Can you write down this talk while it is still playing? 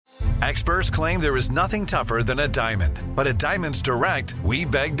Experts claim there is nothing tougher than a diamond. But at Diamonds Direct, we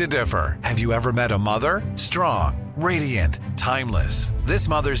beg to differ. Have you ever met a mother? Strong, radiant, timeless. This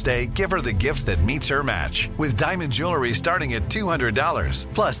Mother's Day, give her the gift that meets her match. With diamond jewelry starting at $200.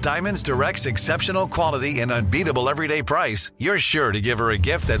 Plus Diamonds Direct's exceptional quality and unbeatable everyday price, you're sure to give her a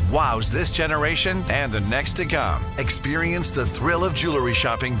gift that wows this generation and the next to come. Experience the thrill of jewelry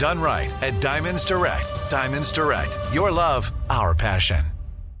shopping done right at Diamonds Direct. Diamonds Direct. Your love, our passion.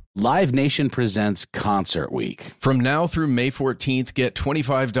 Live Nation presents Concert Week. From now through May 14th, get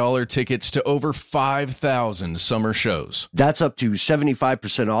 $25 tickets to over 5,000 summer shows. That's up to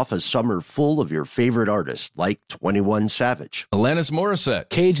 75% off a summer full of your favorite artists, like 21 Savage, Alanis Morissette,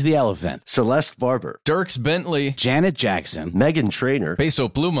 Cage the Elephant, Celeste Barber, Dierks Bentley, Janet Jackson, Meghan Trainor, Peso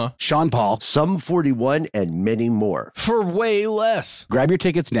Pluma, Sean Paul, Sum 41, and many more. for way less. Grab your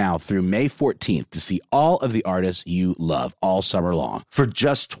tickets now through May 14th to see all of the artists you love all summer long. For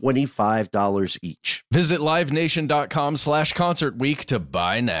just $25 each. Visit livenation.com/Concert Week to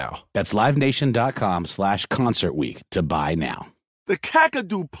buy now. That's livenation.com/Concert Week to buy now. The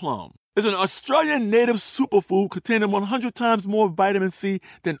Kakadu plum is an Australian native superfood containing 100 times more vitamin C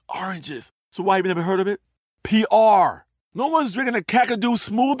than oranges. So why have you never heard of it? PR. No one's drinking a Kakadu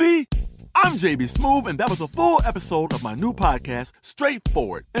smoothie? I'm JB Smoove, and that was a full episode of my new podcast,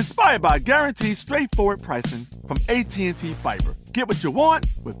 Straightforward, inspired by guaranteed straightforward pricing from AT&T Fiber. Get what you want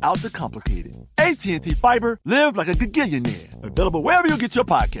without the complicated. AT&T Fiber, live like a gigillionaire. Available wherever you get your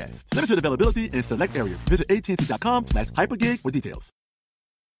podcasts. Limited availability in select areas. Visit AT&T.com/hypergig for details.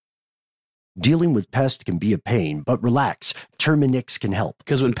 Dealing with pests can be a pain, but relax. Terminix can help.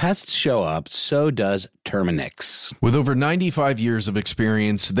 Because when pests show up, so does Terminix. With over 95 years of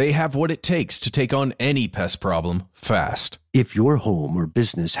experience, they have what it takes to take on any pest problem fast. If your home or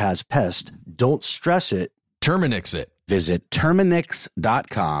business has pests, don't stress it. Terminix it. Visit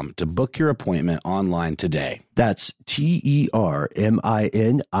Terminix.com to book your appointment online today. That's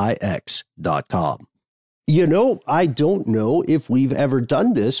TERMINIX.com. You know, I don't know if we've ever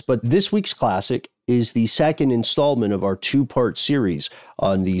done this, but this week's classic is the second installment of our two-part series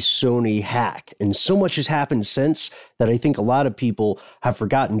on the Sony hack. And so much has happened since that I think a lot of people have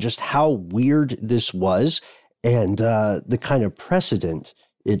forgotten just how weird this was and the kind of precedent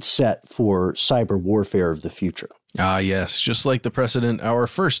it set for cyber warfare of the future. Ah, yes, just like the precedent our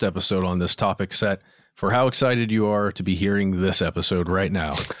first episode on this topic set for how excited you are to be hearing this episode right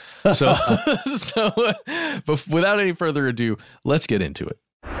now. So without any further ado, let's get into it.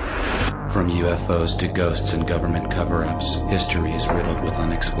 From UFOs to ghosts and government cover-ups, history is riddled with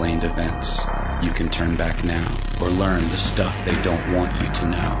unexplained events. You can turn back now or learn the stuff they don't want you to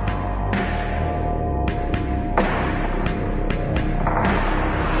know.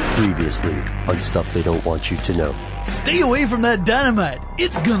 Previously on Stuff They Don't Want You to Know. Stay away from that dynamite.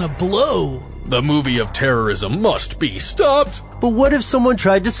 It's gonna blow. The movie of terrorism must be stopped. But what if someone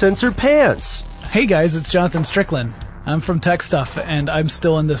tried to censor pants? Hey guys, it's Jonathan Strickland. I'm from Tech Stuff, and I'm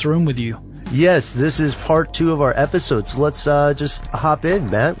still in this room with you. Yes, this is part 2 of our episode, so let's just hop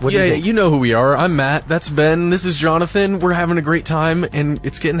in, Matt. What do you think? You know who we are. I'm Matt. That's Ben. This is Jonathan. We're having a great time, and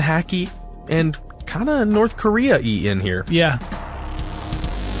it's getting hacky and kind of North Korea-y in here. Yeah.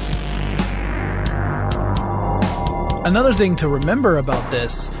 Another thing to remember about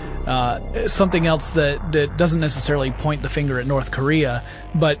this, something else that doesn't necessarily point the finger at North Korea,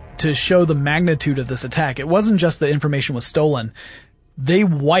 but to show the magnitude of this attack. It wasn't just the information was stolen. They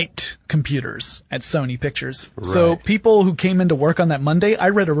wiped computers at Sony Pictures. Right. So people who came into work on that Monday, I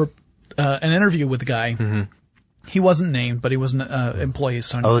read an interview with the guy. Mm-hmm. He wasn't named, but he was an employee of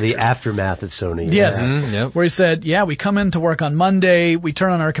Sony Pictures. The aftermath of Sony. Yes. Mm-hmm. Yep. Where he said, we come in to work on Monday, we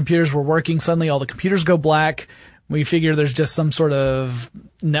turn on our computers, we're working, suddenly all the computers go black. We figure there's just some sort of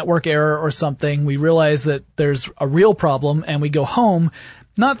network error or something. We realize that there's a real problem, and we go home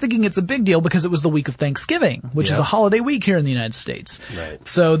not thinking it's a big deal because it was the week of Thanksgiving, which is a holiday week here in the United States. Right.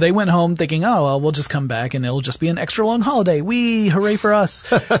 So they went home thinking, we'll just come back and it'll just be an extra long holiday. Whee, hooray for us.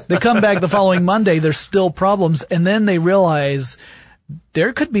 They come back the following Monday, there's still problems, and then they realize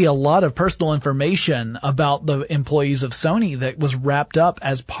there could be a lot of personal information about the employees of Sony that was wrapped up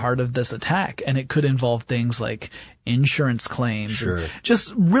as part of this attack. And it could involve things like insurance claims. Sure.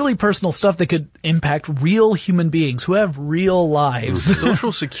 Just really personal stuff that could impact real human beings who have real lives.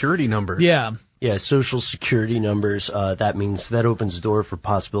 Social security numbers. Yeah. Yeah, social security numbers. That means that opens the door for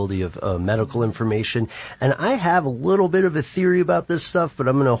possibility of medical information. And I have a little bit of a theory about this stuff, but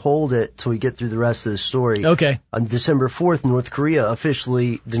I'm going to hold it till we get through the rest of the story. Okay. On December 4th, North Korea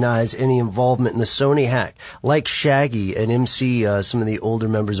officially denies any involvement in the Sony hack. Like Shaggy and MC, some of the older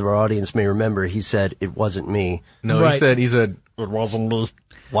members of our audience may remember, he said, "It wasn't me." No, right. he said, "It wasn't me."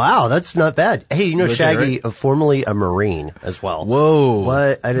 Wow, that's not bad. Hey, you know, Okay, Shaggy, formerly a Marine as well. Whoa.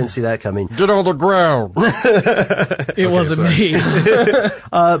 What? I didn't see that coming. Get on the ground. It wasn't me.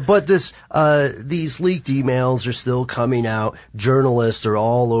 But these leaked emails are still coming out. Journalists are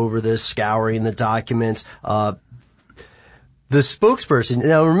all over this, scouring the documents. The spokesperson,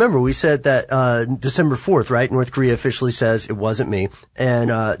 now remember, we said that, December 4th, right? North Korea officially says it wasn't me.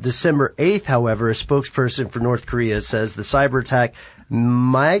 And, December 8th, however, a spokesperson for North Korea says the cyber attack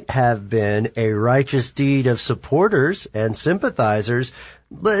might have been a righteous deed of supporters and sympathizers,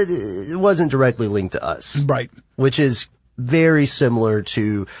 but it wasn't directly linked to us. Right. Which is very similar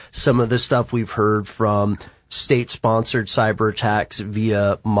to some of the stuff we've heard from state-sponsored cyber attacks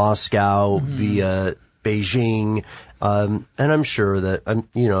via Moscow, via Beijing. And I'm sure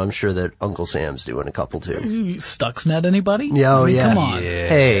that Uncle Sam's doing a couple too. Stuxnet, anybody? Yeah, I mean, yeah. Come on. Yeah.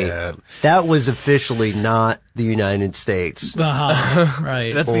 Hey, that was officially not the United States.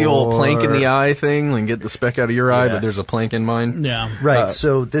 Right. That's the old plank in the eye thing, like get the speck out of your eye, but there's a plank in mine. Yeah. Right.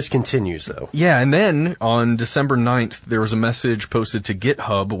 So this continues though. Yeah, and then on December 9th, there was a message posted to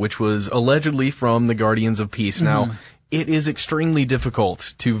GitHub, which was allegedly from the Guardians of Peace. Now, it is extremely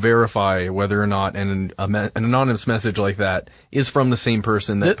difficult to verify whether or not an anonymous message like that is from the same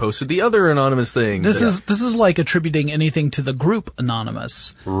person that posted the other anonymous thing. This is like attributing anything to the group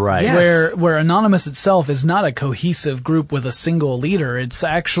Anonymous. Right. Yes. Where Anonymous itself is not a cohesive group with a single leader. It's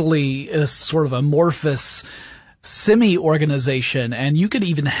actually a sort of amorphous semi-organization, and you could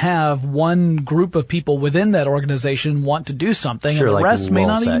even have one group of people within that organization want to do something, Sure, and the like rest may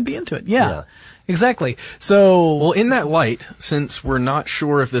not WellSec. even be into it. Yeah. Exactly. So, Well, in that light, since we're not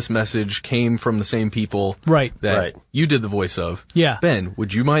sure if this message came from the same people Right. that Right. you did the voice of, Yeah. Ben,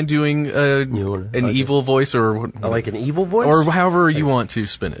 would you mind doing an evil voice or Like an evil voice? or however you want to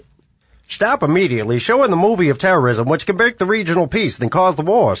spin it? Stop immediately showing the movie of terrorism, which can break the regional peace, then cause the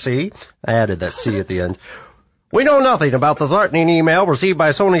war, see? I added that C at the end. We know nothing about the threatening email received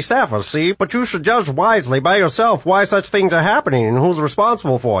by Sony staffers, see? But you should judge wisely by yourself why such things are happening and who's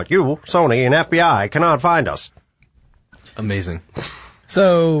responsible for it. You, Sony, and FBI cannot find us. Amazing.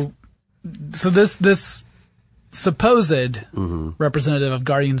 So this supposed representative of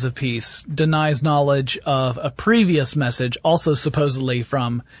Guardians of Peace denies knowledge of a previous message, also supposedly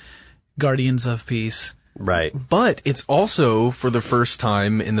from Guardians of Peace. Right. But it's also, for the first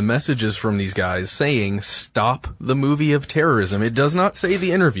time in the messages from these guys, saying, stop the movie of terrorism. It does not say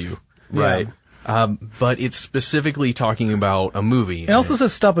the interview. Right. But it's specifically talking about a movie. It also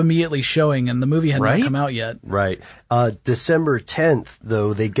says stop immediately showing, and the movie had Right? not come out yet. Right. December 10th,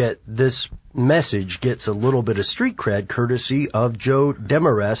 though, this message gets a little bit of street cred courtesy of Joe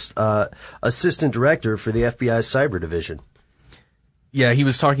Demarest, assistant director for the FBI's cyber division. Yeah, he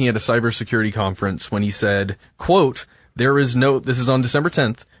was talking at a cybersecurity conference when he said, quote, this is on December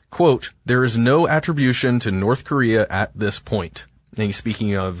 10th, quote, there is no attribution to North Korea at this point. And he's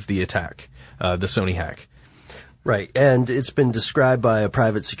speaking of the attack, the Sony hack. Right. And it's been described by a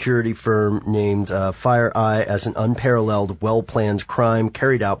private security firm named FireEye as an unparalleled, well-planned crime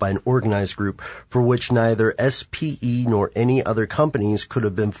carried out by an organized group for which neither SPE nor any other companies could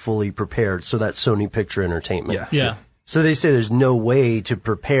have been fully prepared. So that's Sony Picture Entertainment. Yeah. So they say there's no way to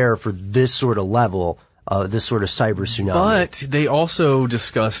prepare for this sort of level, this sort of cyber tsunami. But they also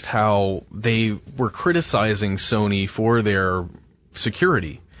discussed how they were criticizing Sony for their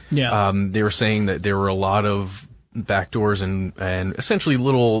security. Yeah. They were saying that there were a lot of backdoors and essentially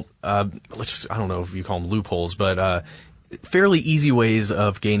little, I don't know if you call them loopholes, but fairly easy ways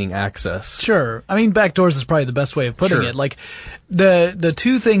of gaining access. Sure. I mean, backdoors is probably the best way of putting Sure. it. Like, the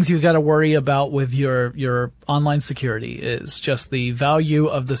two things you've got to worry about with your online security is just the value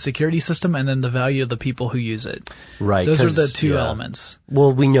of the security system and then the value of the people who use it. Right. Those are 'cause, the two yeah. elements.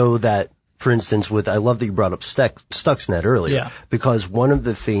 Well, we know that, for instance, I love that you brought up Stuxnet earlier. Yeah. Because one of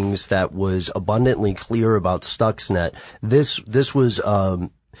the things that was abundantly clear about Stuxnet, this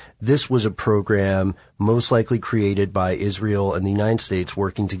was a program most likely created by Israel and the United States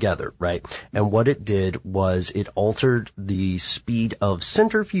working together, right? And what it did was it altered the speed of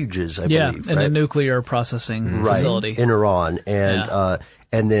centrifuges, I believe, in right? a nuclear processing facility. In Iran. And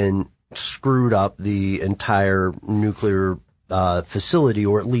then screwed up the entire nuclear facility,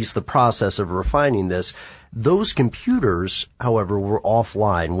 or at least the process of refining this. Those computers, however, were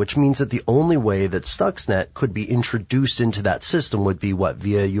offline, which means that the only way that Stuxnet could be introduced into that system would be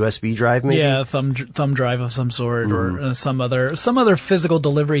via USB drive, maybe? Yeah, thumb drive of some sort, or some other physical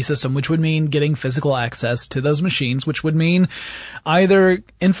delivery system, which would mean getting physical access to those machines, which would mean either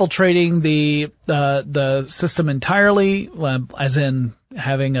infiltrating the system entirely, as in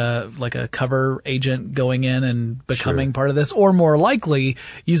having a cover agent going in and becoming part of this, or more likely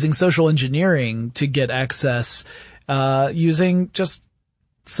using social engineering to get access, using just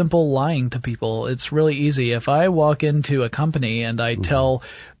simple lying to people. It's really easy. If I walk into a company and I tell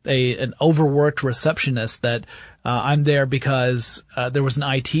an overworked receptionist that I'm there because there was an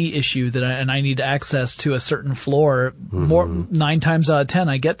IT issue and I need access to a certain floor, 9 times out of 10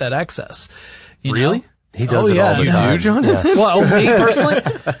 I get that access. Really? Know? He does it all the time. You do, John? Yeah. Well, me personally?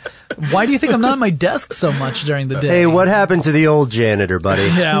 Why do you think I'm not at my desk so much during the day? Hey, what happened to the old janitor, buddy?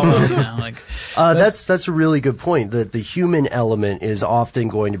 Yeah, well, that's a really good point. That the human element is often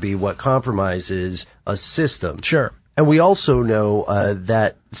going to be what compromises a system. Sure. And we also know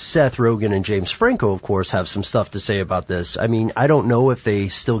that Seth Rogen and James Franco, of course, have some stuff to say about this. I mean, I don't know if they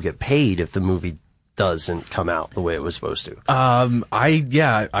still get paid if the movie doesn't come out the way it was supposed to.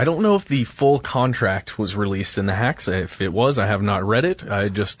 I don't know if the full contract was released in the hacks. If it was, I have not read it. I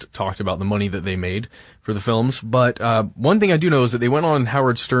just talked about the money that they made for the films. But one thing I do know is that they went on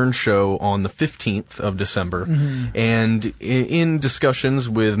Howard Stern's show on the 15th of December. And in discussions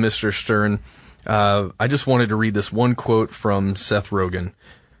with Mr. Stern, I just wanted to read this one quote from Seth Rogen.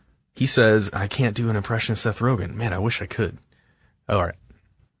 He says, I can't do an impression of Seth Rogen. Man, I wish I could. All right.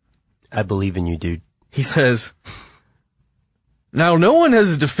 I believe in you, dude. He says, now no one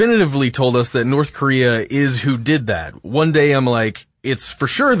has definitively told us that North Korea is who did that. One day I'm like, it's for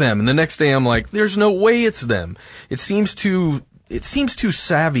sure them. And the next day I'm like, there's no way it's them. It seems too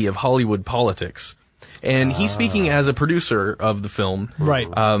savvy of Hollywood politics. And he's speaking as a producer of the film. Right.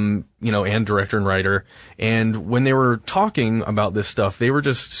 And director and writer. And when they were talking about this stuff, they were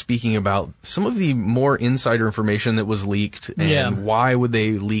just speaking about some of the more insider information that was leaked and why would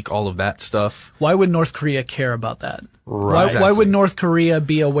they leak all of that stuff. Why would North Korea care about that? Right. Why would North Korea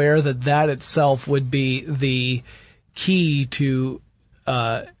be aware that itself would be the key to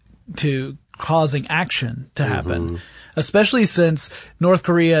causing action to happen? Especially since North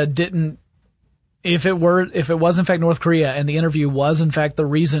Korea didn't, if it was in fact North Korea and the interview was in fact the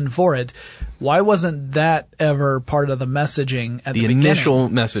reason for it, why wasn't that ever part of the messaging at the beginning? The initial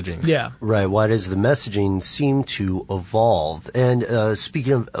messaging. Yeah. Right. Why does the messaging seem to evolve? And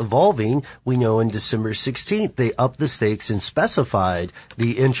speaking of evolving, we know in December 16th, they upped the stakes and specified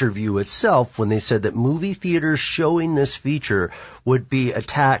the interview itself when they said that movie theaters showing this feature would be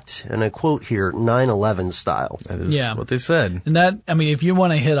attacked, and I quote here, 9/11 style. That is what they said. And that, I mean, if you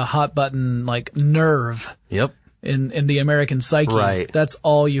want to hit a hot button like nerve. Yep. In the American psyche. Right. That's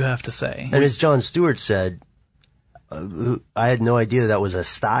all you have to say. And as Jon Stewart said, I had no idea that was a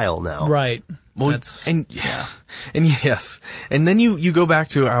style now. Right. Well, and yes. And then you go back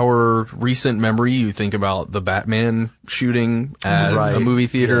to our recent memory, you think about the Batman shooting at a movie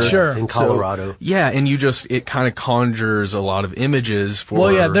theater. Yeah, sure. In Colorado. So, and it kind of conjures a lot of images for...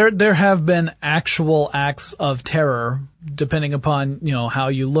 Well, yeah, there have been actual acts of terror, depending upon, how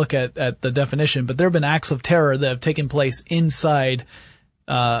you look at the definition, but there have been acts of terror that have taken place inside,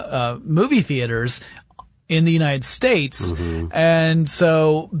 movie theaters in the United States. And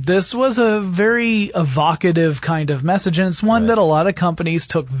so this was a very evocative kind of message, and it's one that a lot of companies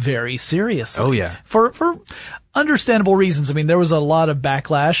took very seriously. Oh yeah. For understandable reasons. I mean, there was a lot of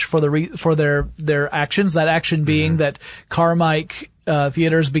backlash for their actions, that action being that Carmike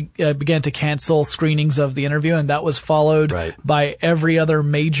theaters began to cancel screenings of the interview, and that was followed by every other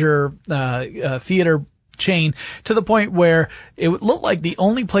major theater chain, to the point where it looked like the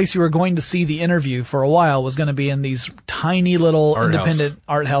only place you were going to see the interview for a while was going to be in these tiny little independent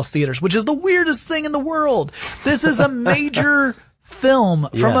art house theaters, which is the weirdest thing in the world. This is a major film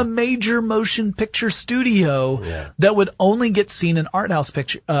from a major motion picture studio that would only get seen in art house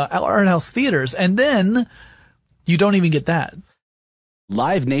theaters, and then you don't even get that.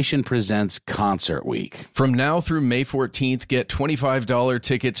 Live Nation presents Concert Week. From now through May 14th, get $25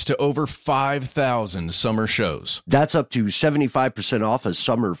 tickets to over 5,000 summer shows. That's up to 75% off a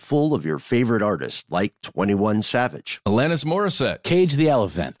summer full of your favorite artists, like 21 Savage, Alanis Morissette, Cage the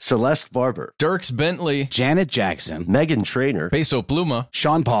Elephant, Celeste Barber, Dierks Bentley, Janet Jackson, Meghan Trainor, Peso Pluma,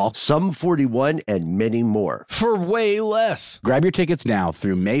 Sean Paul, Sum 41, and many more. For way less. Grab your tickets now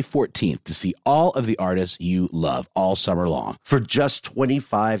through May 14th to see all of the artists you love all summer long for just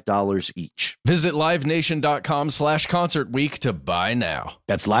 $25 each. Visit livenation.com/Concert Week to buy now.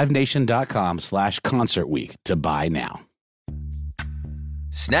 That's livenation.com/Concert Week to buy now.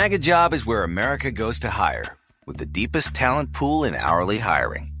 Snag a Job is where America goes to hire, with the deepest talent pool in hourly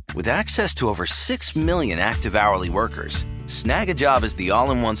hiring. With access to over 6 million active hourly workers, Snag a Job is the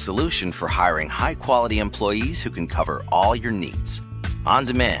all-in-one solution for hiring high-quality employees who can cover all your needs. On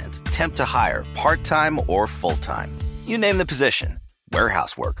demand, temp to hire, part-time or full-time. You name the position.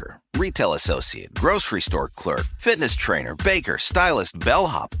 Warehouse worker, retail associate, grocery store clerk, fitness trainer, baker, stylist,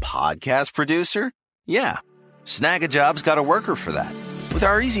 bellhop, podcast producer? Yeah, Snag-a-Job's got a worker for that. With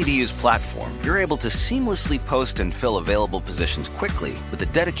our easy-to-use platform, you're able to seamlessly post and fill available positions quickly with a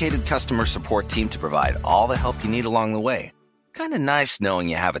dedicated customer support team to provide all the help you need along the way. Kind of nice knowing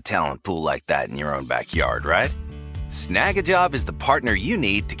you have a talent pool like that in your own backyard, right? Snag-a-Job is the partner you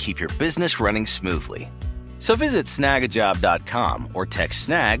need to keep your business running smoothly. So visit snagajob.com or text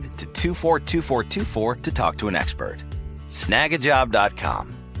snag to 242424 to talk to an expert.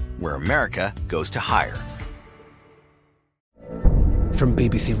 Snagajob.com, where America goes to hire. From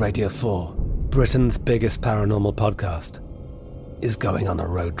BBC Radio 4, Britain's biggest paranormal podcast is going on a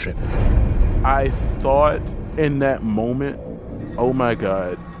road trip. I thought in that moment, oh my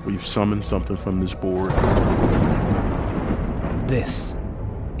God, we've summoned something from this board. This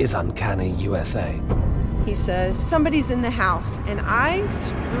is Uncanny USA. He says, somebody's in the house, and I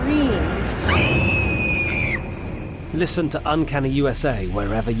screamed. Listen to Uncanny USA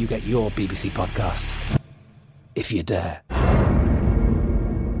wherever you get your BBC podcasts, if you dare.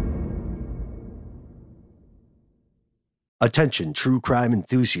 Attention, true crime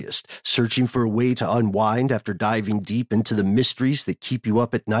enthusiast. Searching for a way to unwind after diving deep into the mysteries that keep you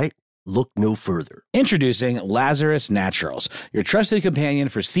up at night? Look no further. Introducing Lazarus Naturals, your trusted companion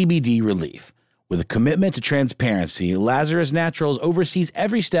for CBD relief. With a commitment to transparency, Lazarus Naturals oversees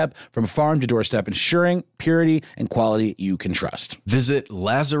every step from farm to doorstep, ensuring purity and quality you can trust. Visit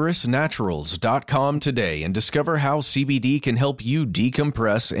LazarusNaturals.com today and discover how CBD can help you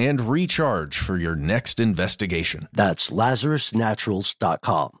decompress and recharge for your next investigation. That's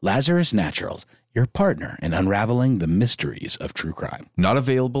LazarusNaturals.com. Lazarus Naturals, your partner in unraveling the mysteries of true crime. Not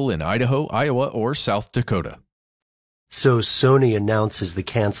available in Idaho, Iowa, or South Dakota. So Sony announces the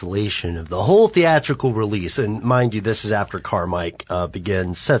cancellation of the whole theatrical release. And mind you, this is after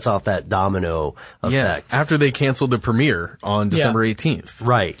Carmike sets off that domino effect. Yeah, after they canceled the premiere on December 18th.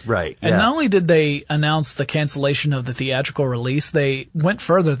 Right. And not only did they announce the cancellation of the theatrical release, they went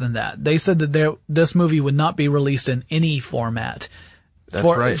further than that. They said that this movie would not be released in any format. That's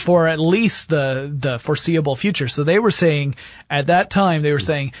right. For at least the foreseeable future. So they were saying, at that time,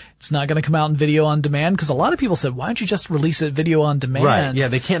 it's not going to come out in video on demand, because a lot of people said, why don't you just release it video on demand? Right. Yeah,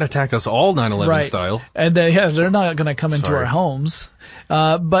 they can't attack us all 9/11 style. And they're not going to come into our homes.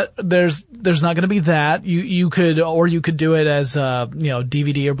 But there's not going to be that. You could do it as,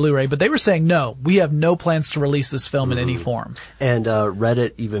 DVD or Blu-ray. But they were saying, no, we have no plans to release this film in any form. And,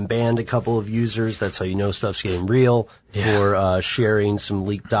 Reddit even banned a couple of users. That's how you know stuff's getting real, for, sharing some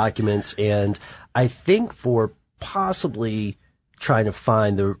leaked documents. And I think for possibly trying to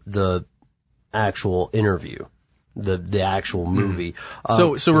find the actual interview. The actual movie.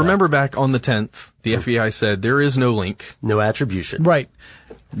 So remember back on the 10th, the FBI said there is no link. No attribution. Right.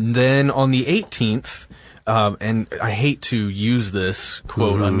 Then on the 18th, and I hate to use this,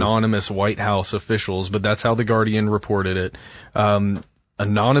 quote, anonymous White House officials, but that's how The Guardian reported it.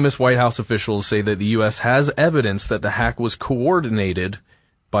 Anonymous White House officials say that the U.S. has evidence that the hack was coordinated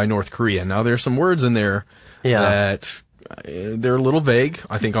by North Korea. Now there's some words in there that they're a little vague,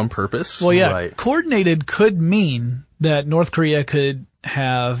 I think on purpose. Well, yeah, Right. Coordinated could mean that North Korea could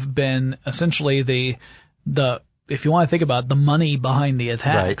have been essentially the if you want to think about it, the money behind the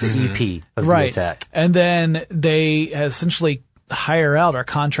attack. Right, the EP of the attack. And then they essentially hire out or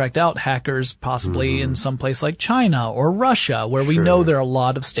contract out hackers possibly in some place like China or Russia, where we know there are a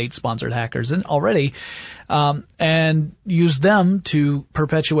lot of state-sponsored hackers in already, and use them to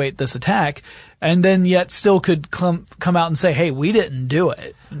perpetuate this attack, and then yet still could come out and say, hey, we didn't do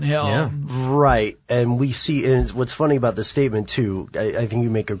it. Right. And we see, and what's funny about this statement too, I think you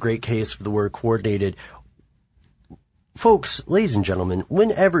make a great case for the word coordinated. Folks, ladies and gentlemen,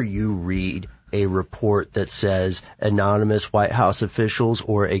 whenever you read a report that says anonymous White House officials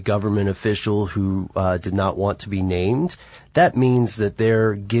or a government official who did not want to be named, that means that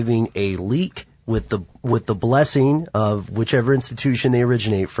they're giving a leak with the blessing of whichever institution they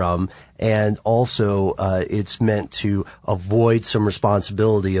originate from, and also it's meant to avoid some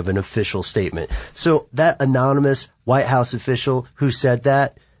responsibility of an official statement. So that anonymous White House official who said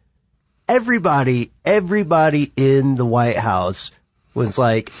that, everybody in the White House was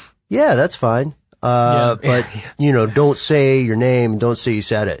like, yeah, that's fine. But, don't say your name, don't say you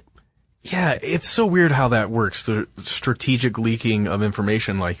said it. Yeah, it's so weird how that works, the strategic leaking of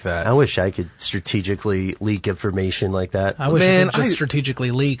information like that. I wish I could strategically leak information like that. I wish I could just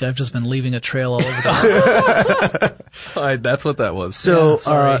strategically leak. I've just been leaving a trail all over the That's what that was. So,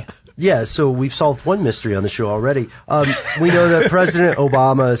 so we've solved one mystery on the show already. We know that President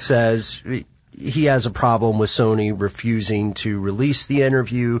Obama says he has a problem with Sony refusing to release the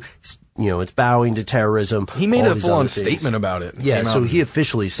interview. It's bowing to terrorism. He made a full-on statement about it. Yeah, so he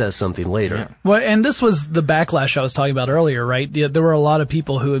officially says something later. Yeah. Well, and this was the backlash I was talking about earlier, right? There were a lot of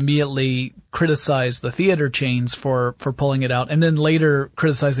people who immediately criticized the theater chains for pulling it out, and then later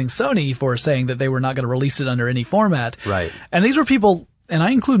criticizing Sony for saying that they were not going to release it under any format. Right. And these were people, and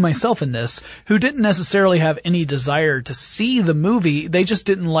I include myself in this, who didn't necessarily have any desire to see the movie. They just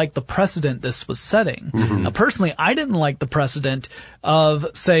didn't like the precedent this was setting. Mm-hmm. Now, personally, I didn't like the precedent of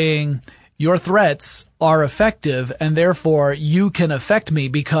saying your threats are effective and therefore you can affect me,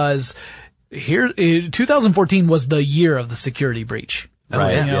 because 2014 was the year of the security breach.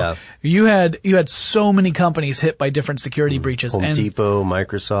 Right. You had so many companies hit by different security breaches. Home Depot,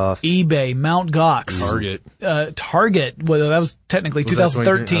 Microsoft, eBay, Mt. Gox, Target. Well, that was technically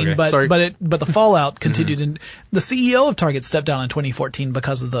 2013, okay. but the fallout continued, and the CEO of Target stepped down in 2014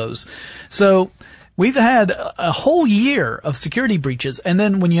 because of those. So we've had a whole year of security breaches, and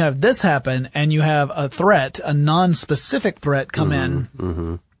then when you have this happen, and you have a threat, a non-specific threat come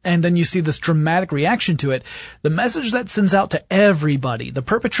in. And then you see this dramatic reaction to it. The message that sends out to everybody, the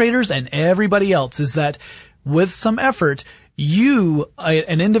perpetrators and everybody else, is that with some effort, you,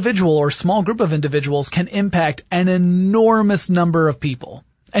 an individual or small group of individuals, can impact an enormous number of people,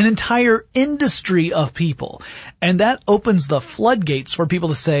 an entire industry of people. And that opens the floodgates for people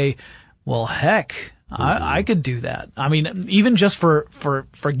to say, well, heck, I could do that. I mean, even just for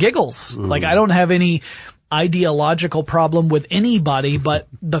giggles. Like, I don't have any ideological problem with anybody, but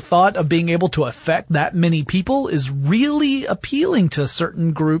the thought of being able to affect that many people is really appealing to a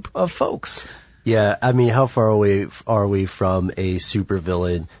certain group of folks. Yeah, I mean, how far away are we from a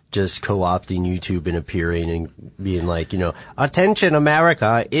supervillain just co-opting YouTube and appearing and being like, attention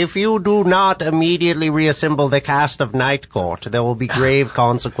America, if you do not immediately reassemble the cast of Night Court, there will be grave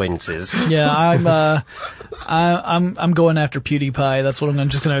consequences. Yeah, I'm going after PewDiePie. That's what I'm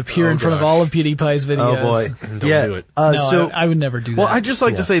just going to appear in front of all of PewDiePie's videos. Oh boy. Don't do it. I would never do that. Well, I'd just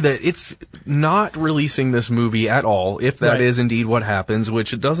like to say that it's not releasing this movie at all, if that is indeed what happens,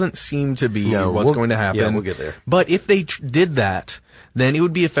 which it doesn't seem to be what's going to happen. Yeah, we'll get there. But if they did that, then it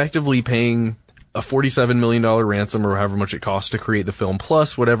would be effectively paying a $47 million ransom or however much it costs to create the film,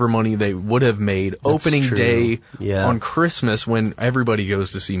 plus whatever money they would have made opening day on Christmas when everybody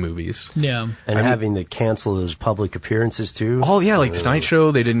goes to see movies. Yeah. And having to cancel those public appearances too. Oh yeah, like Tonight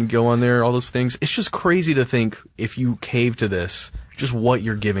Show, they didn't go on there, all those things. It's just crazy to think if you cave to this, just what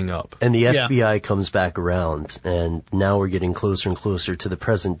you're giving up. And the FBI comes back around, and now we're getting closer and closer to the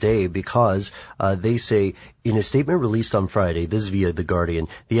present day because they say, in a statement released on Friday, this is via The Guardian,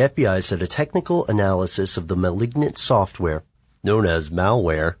 the FBI said a technical analysis of the malignant software known as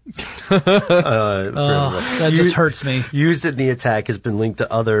malware that just hurts me. Used in the attack has been linked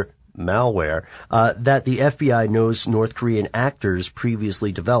to other malware that the FBI knows North Korean actors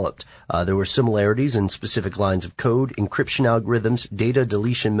previously developed. There were similarities in specific lines of code, encryption algorithms, data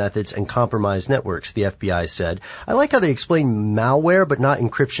deletion methods, and compromised networks, the FBI said. I like how they explain malware, but not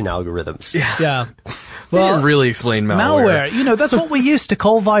encryption algorithms. Yeah. Well, they didn't really explain malware. That's what we used to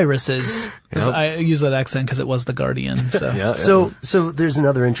call viruses. I use that accent because it was The Guardian. So. So there's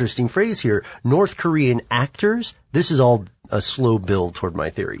another interesting phrase here. North Korean actors. This is all a slow build toward my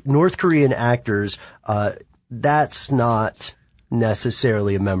theory. North Korean actors, that's not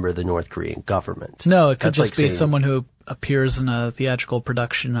necessarily a member of the North Korean government. No, it could just be someone who appears in a theatrical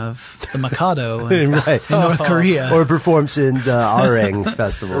production of The Mikado in North Korea. Or performs in the Areng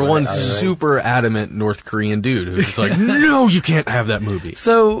Festival. Or one super adamant North Korean dude who's just like, no, you can't have that movie.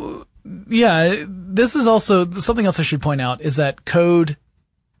 So, yeah, this is also something else I should point out is that code,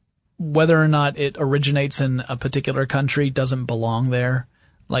 whether or not it originates in a particular country, doesn't belong there.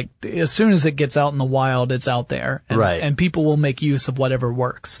 Like, as soon as it gets out in the wild, it's out there. And people will make use of whatever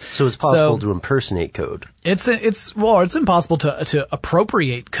works. So it's possible to impersonate code. It's impossible to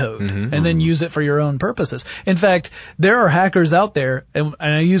appropriate code and then use it for your own purposes. In fact, there are hackers out there, and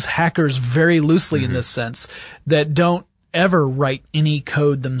I use hackers very loosely in this sense, that don't ever write any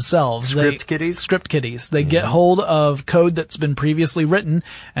code themselves. Script kiddies. They get hold of code that's been previously written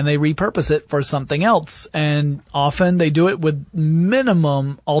and they repurpose it for something else. And often they do it with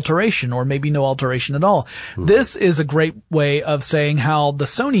minimum alteration or maybe no alteration at all. This is a great way of saying how the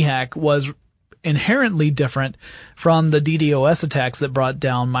Sony hack was inherently different from the DDoS attacks that brought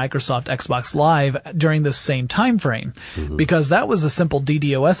down Microsoft Xbox Live during this same time frame. Because that was a simple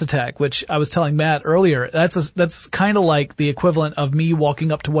DDoS attack, which I was telling Matt earlier. That's kind of like the equivalent of me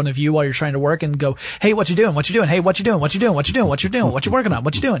walking up to one of you while you're trying to work and go, "Hey, what you doing? What you doing? Hey, what you doing? What you doing? What you doing? What you doing? What you working on?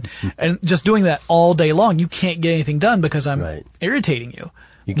 What you doing?" And just doing that all day long, you can't get anything done because I'm irritating you.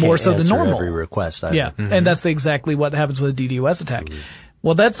 You can't more so than answer normal. every request either. Yeah, and that's exactly what happens with a DDoS attack.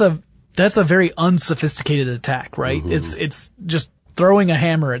 Well, that's a very unsophisticated attack, right? It's just throwing a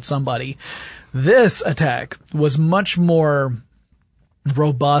hammer at somebody. This attack was much more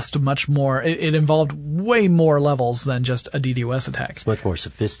robust, much more, it involved way more levels than just a DDoS attack. It's much more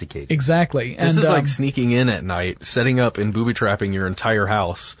sophisticated. Exactly. This is like sneaking in at night, setting up and booby trapping your entire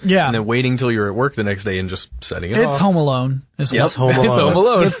house. Yeah. And then waiting till you're at work the next day and just setting it off. It's Home Alone. It's Home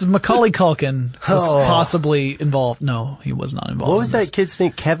Alone. It's Macaulay Culkin was possibly involved. No, he was not involved. What was that kid's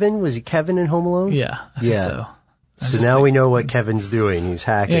name? Kevin? Was he Kevin in Home Alone? Yeah, I think so. So now we know what Kevin's doing. He's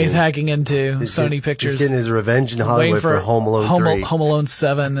hacking. Yeah, he's hacking into Sony Pictures. He's getting his revenge in Hollywood for Home Alone 3. Home Alone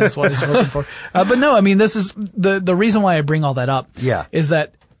 7 is what he's looking for. But no, I mean, this is the reason why I bring all that up. Yeah. Is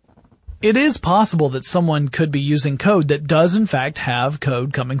that it is possible that someone could be using code that does in fact have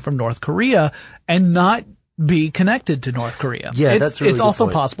code coming from North Korea and not be connected to North Korea. Yeah, that's really it's good also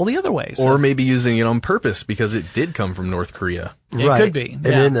point. possible the other way. So. Or maybe using it on purpose because it did come from North Korea. It could be. And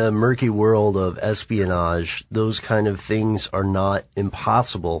in the murky world of espionage, those kind of things are not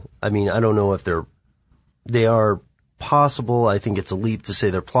impossible. I mean, I don't know if they are possible. I think it's a leap to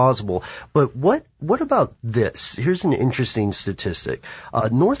say they're plausible. But what about this? Here's an interesting statistic.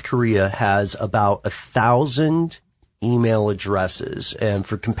 North Korea has about 1,000 email addresses. And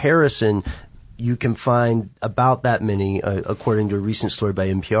for comparison, you can find about that many, according to a recent story by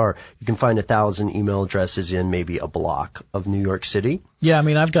NPR, you can find 1,000 email addresses in maybe a block of New York City. Yeah, I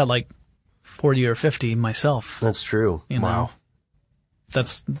mean, I've got like 40 or 50 myself. That's true. You know? Wow.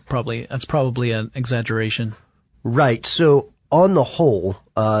 That's probably an exaggeration. Right. So on the whole,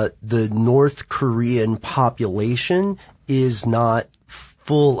 the North Korean population is not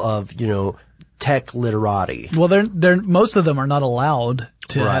full of, tech literati. Well, they're most of them are not allowed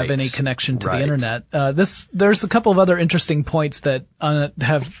to Right. have any connection to the internet. There's a couple of other interesting points that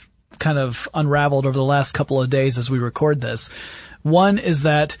have kind of unraveled over the last couple of days as we record this. One is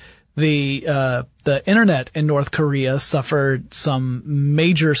that the internet in North Korea suffered some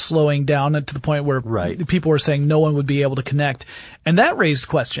major slowing down to the point where people were saying no one would be able to connect. And that raised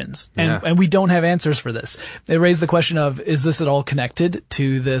questions. And we don't have answers for this. It raised the question of, is this at all connected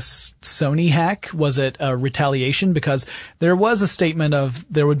to this Sony hack? Was it a retaliation? Because there was a statement of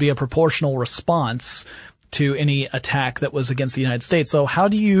there would be a proportional response to any attack that was against the United States. So how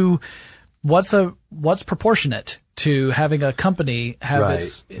do you, what's proportionate to having a company have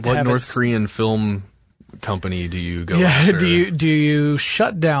its... What North Korean film company do you go Yeah, after? do you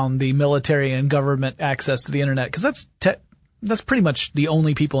shut down the military and government access to the internet? Because that's pretty much the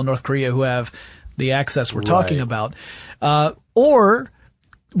only people in North Korea who have the access we're talking about. Or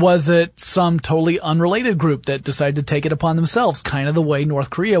was it some totally unrelated group that decided to take it upon themselves? Kind of the way North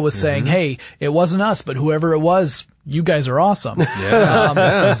Korea was saying, hey, it wasn't us, but whoever it was, you guys are awesome.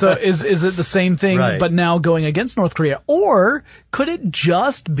 So is it the same thing, but now going against North Korea? Or could it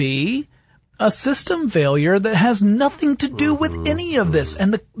just be a system failure that has nothing to do with any of this?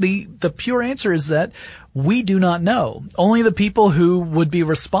 And the pure answer is that we do not know. Only the people who would be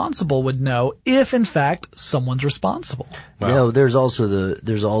responsible would know if in fact someone's responsible. Wow. There's also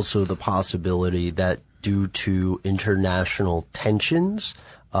the possibility that due to international tensions,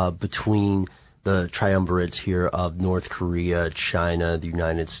 between the triumvirates here of North Korea, China, the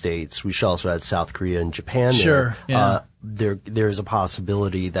United States. We should also add South Korea and Japan. Sure. There's a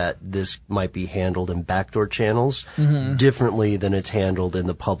possibility that this might be handled in backdoor channels differently than it's handled in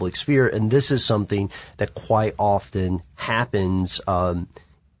the public sphere. And this is something that quite often happens,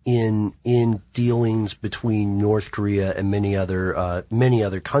 in dealings between North Korea and many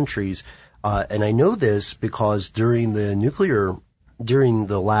other countries. And I know this because during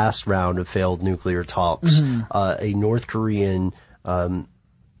the last round of failed nuclear talks, a North Korean,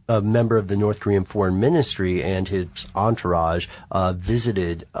 a member of the North Korean Foreign Ministry and his entourage,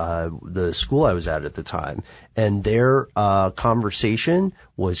 visited, the school I was at the time. And their, conversation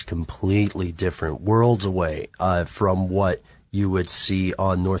was completely different, worlds away, from what you would see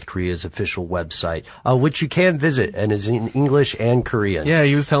on North Korea's official website, which you can visit and is in English and Korean. Yeah,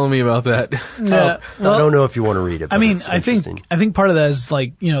 he was telling me about that. I don't know if you want to read it. But I mean, I think part of that is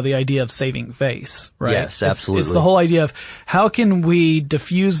like, the idea of saving face, right? Yes, absolutely. It's the whole idea of how can we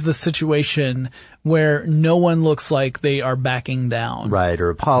diffuse the situation where no one looks like they are backing down. Right, or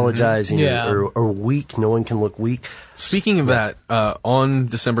apologizing, or weak. No one can look weak. Speaking of that, on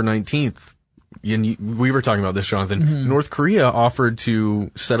December 19th, we were talking about this, Jonathan. North Korea offered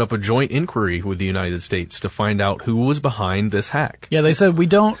to set up a joint inquiry with the United States to find out who was behind this hack. Yeah, they said we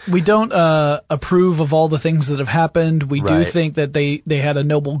don't approve of all the things that have happened. We do think that they had a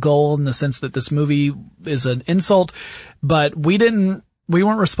noble goal in the sense that this movie is an insult, but we didn't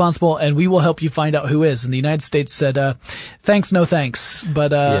responsible, and we will help you find out who is. And the United States said, thanks, no thanks.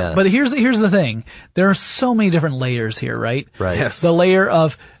 But here's the thing. There are so many different layers here, right? Right. Yes. The layer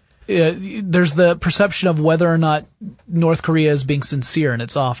of, there's the perception of whether or not North Korea is being sincere in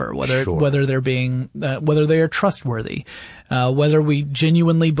its offer, whether they're being, whether they are trustworthy, whether we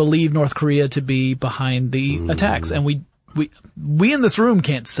genuinely believe North Korea to be behind the attacks. And we in this room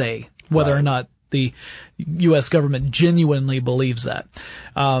can't say whether or not the U.S. government genuinely believes that.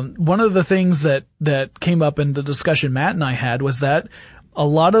 One of the things that came up in the discussion Matt and I had was that a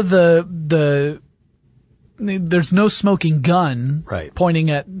lot of there's no smoking gun pointing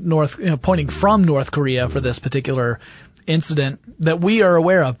at pointing from North Korea for this particular incident that we are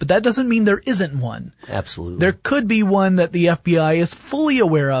aware of, but that doesn't mean there isn't one. Absolutely. There could be one that the FBI is fully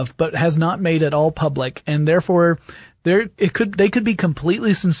aware of, but has not made at all public, and therefore they could be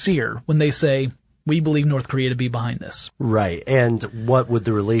completely sincere when they say, we believe North Korea to be behind this. Right. And what would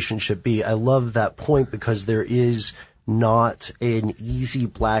the relationship be? I love that point because there is not an easy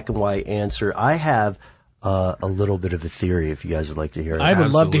black and white answer. I have a little bit of a theory if you guys would like to hear it. I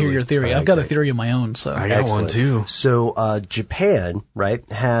would love to hear your theory. I've got a theory of my own. So I got one too. So Japan, right,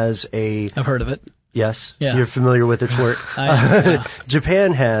 has I've heard of it. Yes. Yeah. You're familiar with its work? Yeah.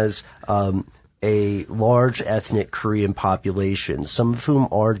 Japan has a large ethnic Korean population, some of whom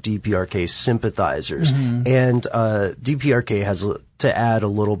are DPRK sympathizers. Mm-hmm. And DPRK has, to add a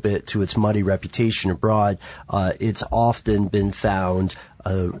little bit to its muddy reputation abroad, it's often been found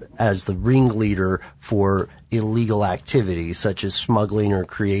as the ringleader for illegal activities such as smuggling or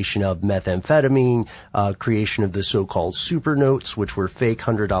creation of methamphetamine, creation of the so-called super notes, which were fake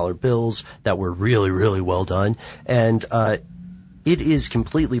 $100 bills that were really, really well done. And it is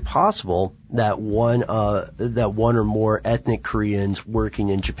completely possible that one or more ethnic Koreans working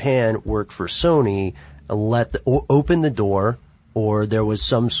in Japan worked for Sony and open the door, or there was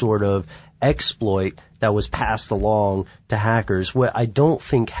some sort of exploit that was passed along to hackers. What I don't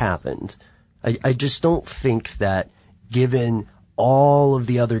think happened. I just don't think that, given all of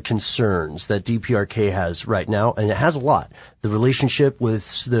the other concerns that DPRK has right now, and it has a lot, the relationship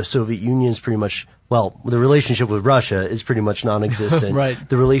with the Soviet Union is pretty much, well, the relationship with Russia is pretty much non-existent. Right.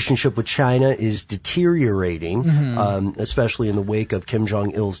 The relationship with China is deteriorating, especially in the wake of Kim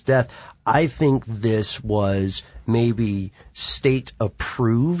Jong-il's death. I think this was maybe state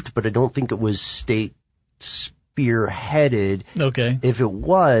approved, but I don't think it was state spearheaded. Okay. If it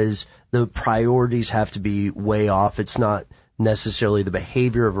was, the priorities have to be way off. It's not necessarily the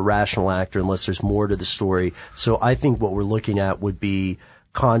behavior of a rational actor unless there's more to the story. So I think what we're looking at would be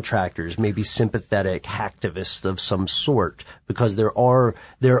contractors, maybe sympathetic hacktivists of some sort, because there are,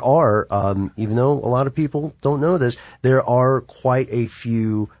 even though a lot of people don't know this, there are quite a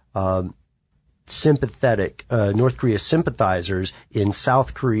few, sympathetic, North Korea sympathizers in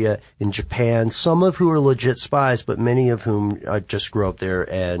South Korea, in Japan, some of who are legit spies, but many of whom just grew up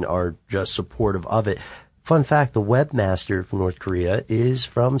there and are just supportive of it. Fun fact, the webmaster from North Korea is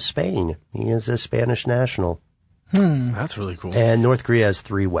from Spain. He is a Spanish national. That's really cool. And North Korea has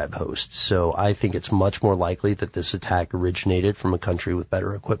 3 web hosts, so I think it's much more likely that this attack originated from a country with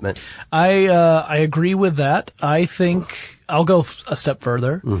better equipment. I agree with that. I think I'll go a step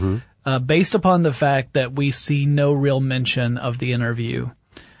further. Based upon the fact that we see no real mention of The Interview,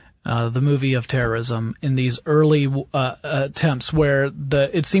 the movie of terrorism, in these early attempts where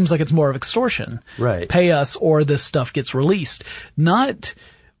it seems like it's more of extortion. Right. Pay us or this stuff gets released. Not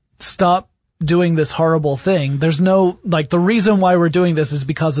stop doing this horrible thing. There's no, the reason why we're doing this is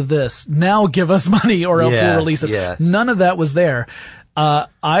because of this. Now give us money or else we'll release it. Yeah. None of that was there.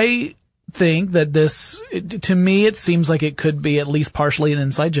 I think that to me, it seems like it could be at least partially an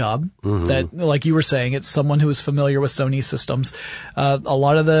inside job. That, like you were saying, it's someone who is familiar with Sony systems. A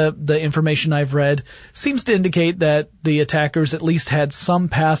lot of the information I've read seems to indicate that the attackers at least had some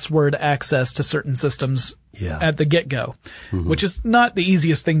password access to certain systems at the get-go, which is not the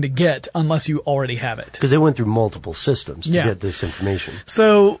easiest thing to get unless you already have it. Because they went through multiple systems to get this information.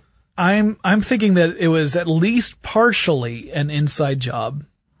 So I'm thinking that it was at least partially an inside job.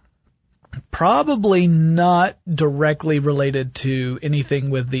 Probably not directly related to anything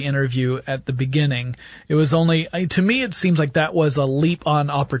with The Interview at the beginning. It was only, to me, it seems like that was a leap on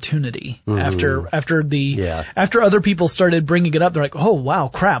opportunity. After other people started bringing it up, they're like, oh wow,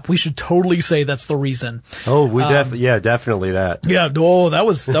 crap, we should totally say that's the reason. Oh, definitely that. Yeah, that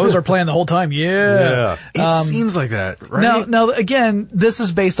was our plan the whole time. Yeah. It seems like that, right? Now again, this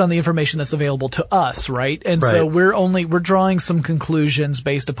is based on the information that's available to us, right? And so we're drawing some conclusions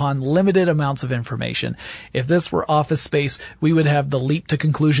based upon limited amounts of information. If this were Office Space, we would have the leap to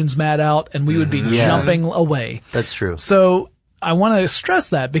conclusions mat out and we would be jumping away. That's true. So I want to stress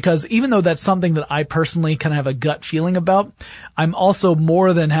that because even though that's something that I personally kind of have a gut feeling about, I'm also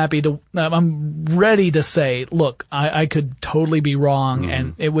more than happy to, I'm ready to say, look, I could totally be wrong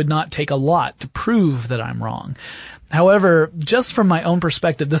and it would not take a lot to prove that I'm wrong. However, just from my own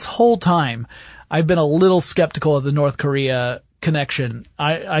perspective, this whole time, I've been a little skeptical of the North Korea connection.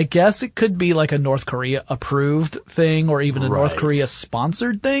 I guess it could be like a North Korea approved thing or even a North Korea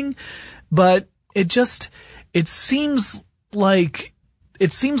sponsored thing, but it seems like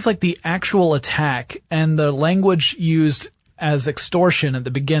the actual attack and the language used as extortion at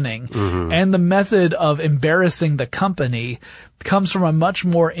the beginning and the method of embarrassing the company comes from a much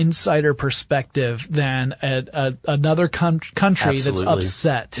more insider perspective than another country that's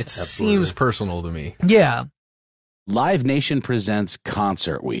upset. It seems personal to me. Yeah. Live Nation presents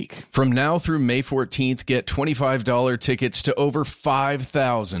Concert Week. From now through May 14th, get $25 tickets to over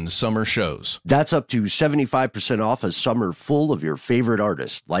 5,000 summer shows. That's up to 75% off a summer full of your favorite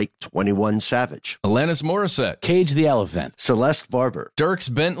artists, like 21 Savage, Alanis Morissette, Cage the Elephant, Celeste Barber,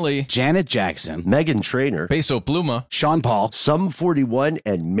 Dierks Bentley, Janet Jackson, Meghan Trainor, Peso Pluma, Sean Paul, Sum 41,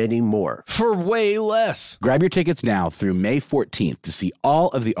 and many more. For way less. Grab your tickets now through May 14th to see all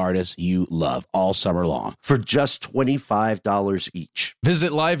of the artists you love all summer long for just $25 each.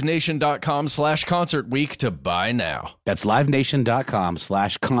 Visit livenation.com/concert week to buy now. That's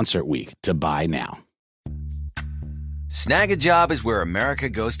livenation.com/concert week to buy now. Snag a Job is where America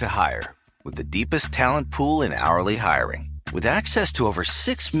goes to hire, with the deepest talent pool in hourly hiring. With access to over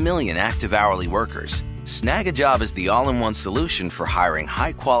 6 million active hourly workers, Snag a Job is the all-in-one solution for hiring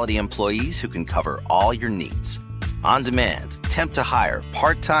high-quality employees who can cover all your needs. On demand, temp to hire,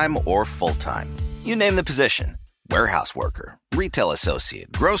 part-time or full-time. You name the position. Warehouse worker, retail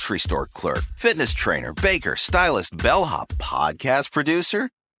associate, grocery store clerk, fitness trainer, baker, stylist, bellhop, podcast producer.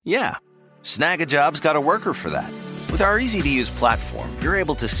 Yeah, Snag a Job's got a worker for that. With our easy-to-use platform, you're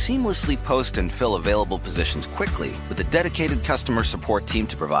able to seamlessly post and fill available positions quickly with a dedicated customer support team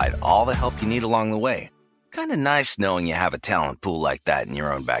to provide all the help you need along the way. Kind of nice knowing you have a talent pool like that in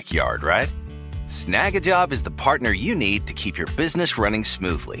your own backyard, right? Snag a Job is the partner you need to keep your business running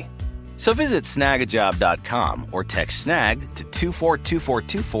smoothly. So visit snagajob.com or text snag to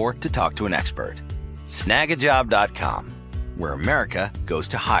 242424 to talk to an expert. Snagajob.com, where America goes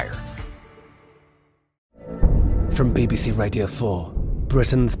to hire. From BBC Radio 4,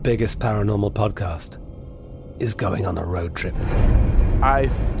 Britain's biggest paranormal podcast is going on a road trip. I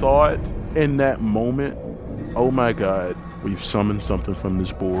thought in that moment, oh my God, we've summoned something from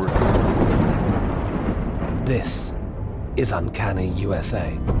this board. This is Uncanny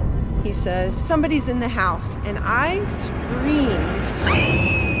USA. He says, somebody's in the house, and I screamed.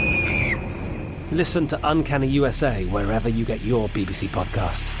 Listen to Uncanny USA wherever you get your BBC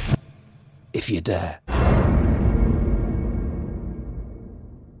podcasts, if you dare.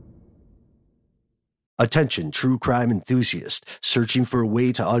 Attention, true crime enthusiast, searching for a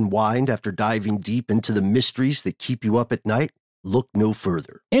way to unwind after diving deep into the mysteries that keep you up at night? Look no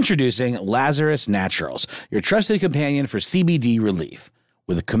further. Introducing Lazarus Naturals, your trusted companion for CBD relief.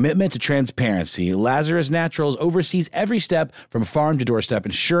 With a commitment to transparency, Lazarus Naturals oversees every step from farm to doorstep,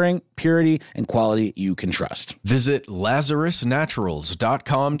 ensuring purity and quality you can trust. Visit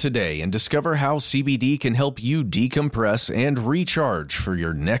LazarusNaturals.com today and discover how CBD can help you decompress and recharge for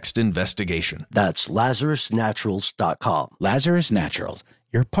your next investigation. That's LazarusNaturals.com. Lazarus Naturals,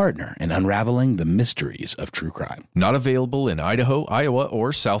 your partner in unraveling the mysteries of true crime. Not available in Idaho, Iowa,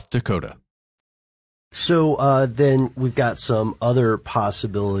 or South Dakota. So then we've got some other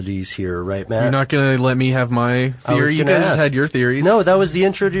possibilities here, right, Matt? You're not going to let me have my theory? You guys just had your theories. No, that was the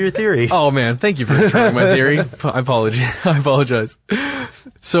intro to your theory. Oh, man. Thank you for introing my theory. I apologize.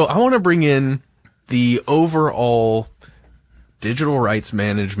 So I want to bring in the overall digital rights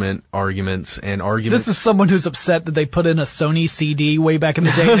management arguments. This is someone who's upset that they put in a Sony CD way back in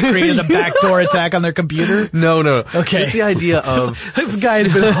the day that created a backdoor attack on their computer? No. Okay. It's the idea of... This guy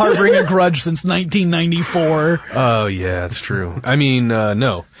has been harboring a grudge since 1994. Oh, yeah, it's true. I mean,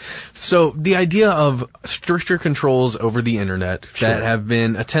 no. So the idea of stricter controls over the internet that have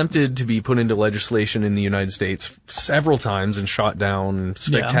been attempted to be put into legislation in the United States several times and shot down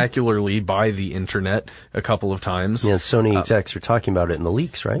spectacularly by the internet a couple of times. Yeah, Sony execs are talking about it in the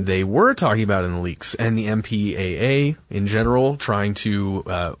leaks, right? They were talking about it in the leaks, and the MPAA in general trying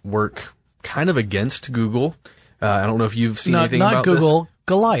to work kind of against Google. I don't know if you've seen anything about Google, this.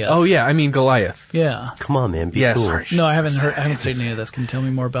 Goliath. Oh yeah, I mean Goliath. Yeah. Come on, man. Be Yeah, cool. sorry. No, I haven't seen any of this. Can you tell me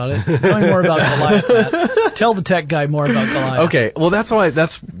more about it? Tell me more about Goliath, Matt. Tell the tech guy more about Goliath. Okay, well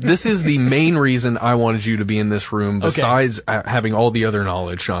this is the main reason I wanted you to be in this room, besides having all the other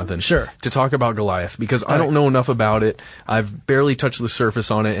knowledge, Jonathan. Sure. To talk about Goliath, because I don't know enough about it. I've barely touched the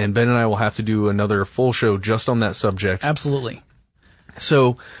surface on it, and Ben and I will have to do another full show just on that subject. Absolutely.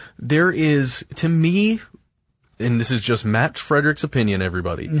 So, there is, to me, and this is just Matt Frederick's opinion,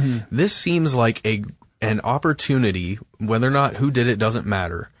 everybody, this seems like an opportunity, whether or not who did it doesn't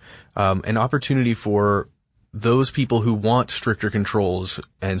matter, an opportunity for those people who want stricter controls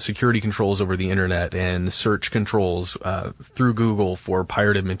and security controls over the internet and search controls through Google for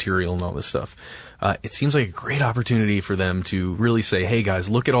pirated material and all this stuff. It seems like a great opportunity for them to really say, hey guys,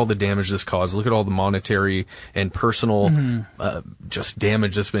 look at all the damage this caused. Look at all the monetary and personal just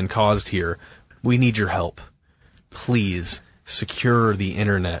damage that's been caused here. We need your help. Please secure the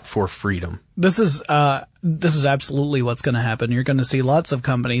internet for freedom. This is absolutely what's going to happen. You're going to see lots of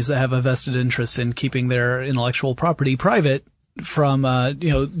companies that have a vested interest in keeping their intellectual property private from,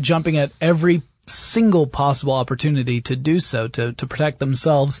 jumping at every single possible opportunity to do so, to protect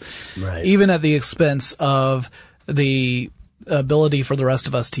themselves, right, even at the expense of the ability for the rest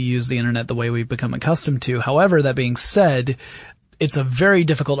of us to use the internet the way we've become accustomed to. However, that being said, it's a very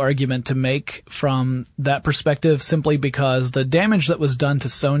difficult argument to make from that perspective, simply because the damage that was done to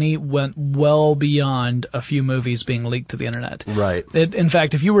Sony went well beyond a few movies being leaked to the internet. Right. In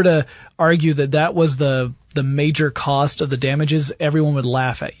fact, if you were to argue that that was the major cost of the damages, everyone would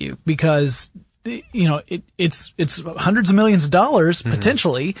laugh at you, because, it's hundreds of millions of dollars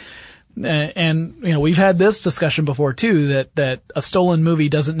potentially. And we've had this discussion before too, that a stolen movie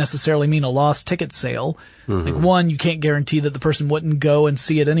doesn't necessarily mean a lost ticket sale. Like, one, you can't guarantee that the person wouldn't go and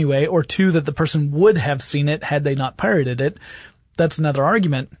see it anyway, or two, that the person would have seen it had they not pirated it. That's another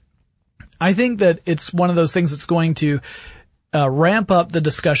argument. I think that it's one of those things that's going to ramp up the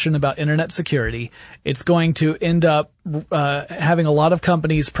discussion about internet security. It's going to end up having a lot of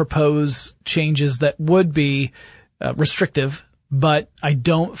companies propose changes that would be restrictive, but I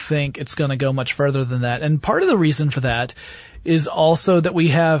don't think it's going to go much further than that. And part of the reason for that is also that we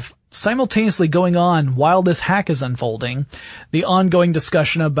have simultaneously going on while this hack is unfolding, the ongoing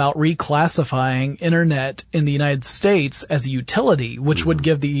discussion about reclassifying internet in the United States as a utility, which would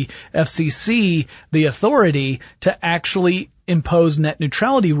give the FCC the authority to actually impose net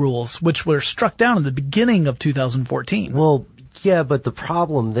neutrality rules, which were struck down at the beginning of 2014. Well, yeah, but the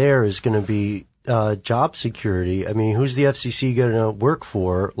problem there is going to be job security. I mean, who's the FCC going to work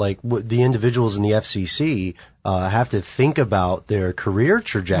for? Like, the individuals in the FCC have to think about their career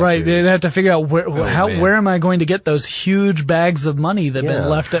trajectory. Right. They'd have to figure out where am I going to get those huge bags of money that have been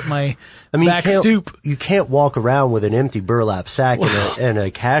left at my back stoop. You can't walk around with an empty burlap sack and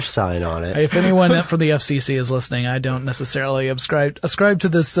a cash sign on it. If anyone from the FCC is listening, I don't necessarily ascribe to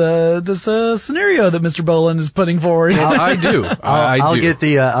this scenario that Mr. Bolin is putting forward. I do. I'll get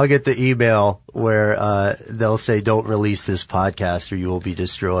the email where they'll say, "Don't release this podcast, or you will be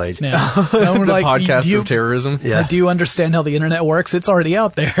destroyed." Yeah. The podcast of terrorism. Yeah. Do you understand how the internet works? It's already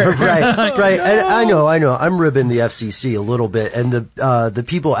out there. Right. And I know. I'm ribbing the FCC a little bit, and the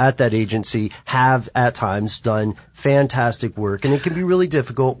people at that agency have at times done fantastic work, and it can be really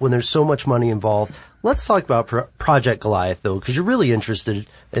difficult when there's so much money involved. Let's talk about Project Goliath, though, because you're really interested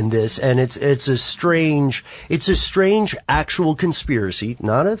in this, and it's a strange actual conspiracy,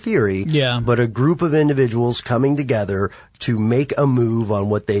 not a theory, but a group of individuals coming together to make a move on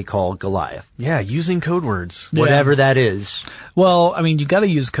what they call Goliath. Yeah, using code words. Whatever that is. Well, I mean, you gotta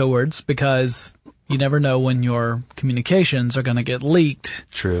use code words because you never know when your communications are gonna get leaked.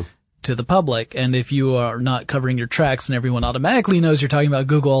 True. To the public. And if you are not covering your tracks and everyone automatically knows you're talking about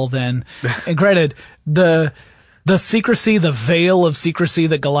Google, then, and granted, the secrecy, the veil of secrecy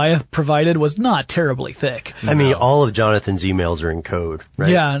that Goliath provided was not terribly thick. I mean, all of Jonathan's emails are in code,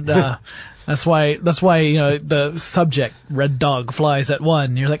 right? Yeah, that's why, the subject, red dog flies at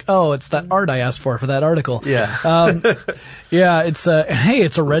one. You're like, oh, it's that art I asked for that article. Yeah. Yeah, it's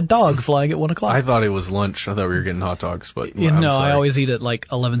it's a red dog flying at 1 o'clock. I thought it was lunch. I thought we were getting hot dogs, but I always eat at like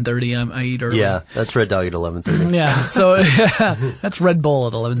 11:30. I eat early. Yeah, that's Red Dog at 11:30. Yeah, so that's Red Bull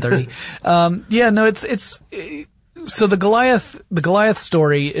at 11:30. So the Goliath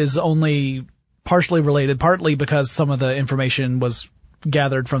story is only partially related, partly because some of the information was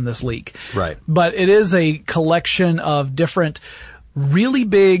gathered from this leak. Right. But it is a collection of different, really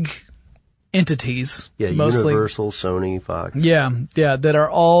big entities. Yeah, mostly, Universal, Sony, Fox. Yeah, that are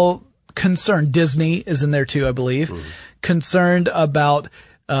all concerned. Disney is in there too, I believe. Concerned about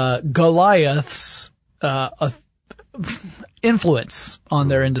Goliath's influence on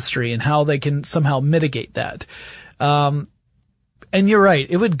their industry and how they can somehow mitigate that. And you're right.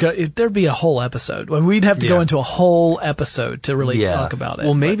 There'd be a whole episode. We'd have to go into a whole episode to really talk about it.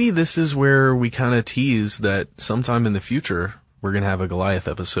 Well, maybe this is where we kind of tease that sometime in the future, we're going to have a Goliath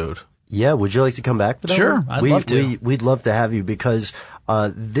episode. Yeah. Would you like to come back for that? Sure. one? I'd love to. We'd love to have you because,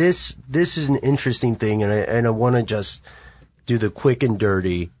 this is an interesting thing. And I want to just do the quick and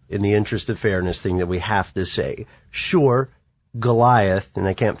dirty in the interest of fairness thing that we have to say. Sure. Goliath, and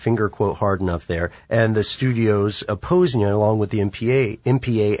I can't finger quote hard enough there, and the studios opposing it along with the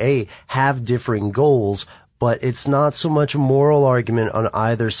MPAA have differing goals, but it's not so much a moral argument on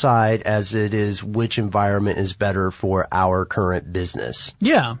either side as it is which environment is better for our current business.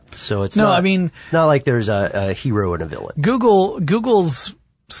 Yeah. So it's not like there's a hero and a villain. Google's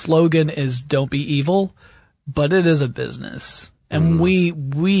slogan is "Don't be evil," but it is a business. And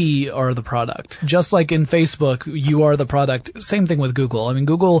we are the product. Just like in Facebook, you are the product. Same thing with Google. I mean,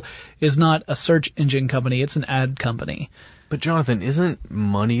 Google is not a search engine company. It's an ad company. But Jonathan, isn't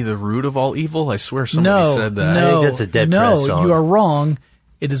money the root of all evil? I swear somebody said that. I think that's a Dead Press song. No, you are wrong.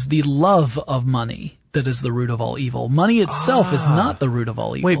 It is the love of money that is the root of all evil. Money itself is not the root of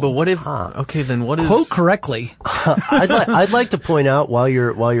all evil. Wait, but what if? Okay, then what is? Quote correctly. I'd like to point out while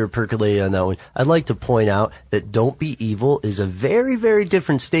you're percolating on that one. I'd like to point out that "don't be evil" is a very, very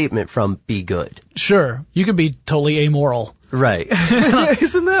different statement from "be good." Sure, you could be totally amoral. Right.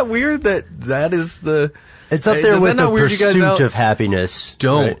 Isn't that weird? That is the. It's up there with the pursuit of happiness.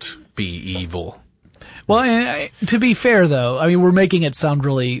 Don't be evil. Well, to be fair, though, I mean, we're making it sound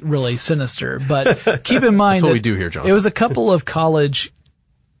really, really sinister, but keep in mind That's what we do here, John. It was a couple of college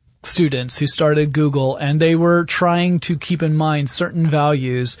students who started Google, and they were trying to keep in mind certain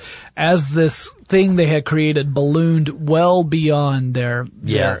values as this thing they had created ballooned well beyond their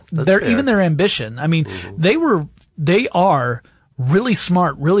ambition. I mean, they are really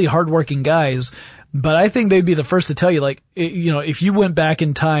smart, really hardworking guys. But I think they'd be the first to tell you, like, if you went back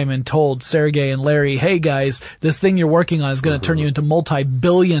in time and told Sergey and Larry, hey guys, this thing you're working on is going to turn you into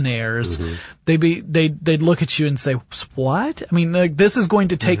multi-billionaires, they'd look at you and say, what? I mean, like, this is going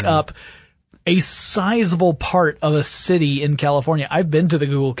to take up a sizable part of a city in California. I've been to the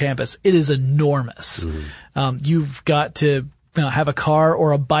Google campus. It is enormous. You've got to have a car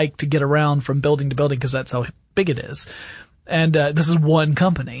or a bike to get around from building to building because that's how big it is. And this is one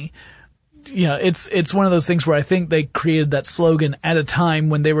company. It's one of those things where I think they created that slogan at a time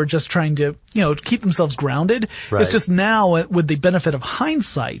when they were just trying to, keep themselves grounded. Right. It's just now, with the benefit of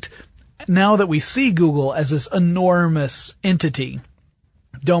hindsight, now that we see Google as this enormous entity,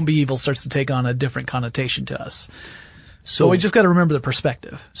 "Don't be evil" starts to take on a different connotation to us. So we just got to remember the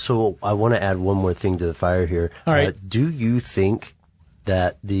perspective. So I want to add one more thing to the fire here. All right. Do you think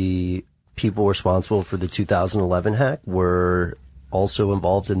that the people responsible for the 2011 hack were also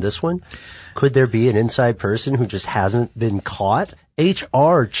involved in this one? Could there be an inside person who just hasn't been caught?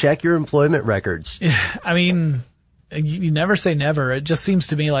 HR, check your employment records. I mean, you never say never. It just seems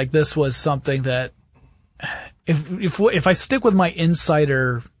to me like this was something that if I stick with my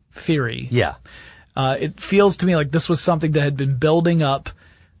insider theory, it feels to me like this was something that had been building up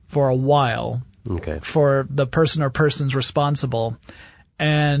for a while for the person or persons responsible.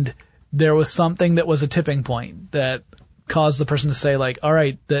 And there was something that was a tipping point that caused the person to say, like, all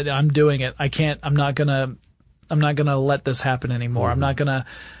right, that I'm doing it. I'm not gonna let this happen anymore. I'm not gonna,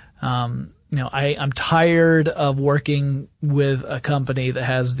 I'm tired of working with a company that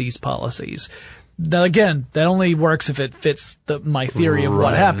has these policies. Now, again, that only works if it fits my theory of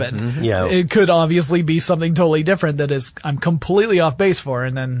what happened. Yeah. It could obviously be something totally different that is, I'm completely off base for,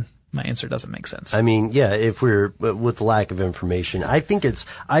 and then my answer doesn't make sense. I mean, yeah, if we're with lack of information, I think it's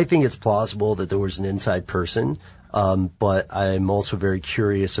plausible that there was an inside person. But I'm also very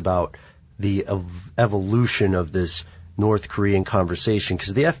curious about the evolution of this North Korean conversation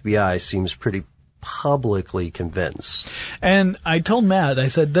because the FBI seems pretty publicly convinced. And I told Matt, I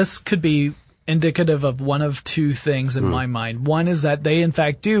said, this could be indicative of one of two things in my mind. One is that they, in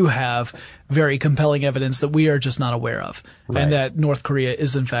fact, do have very compelling evidence that we are just not aware of, and that North Korea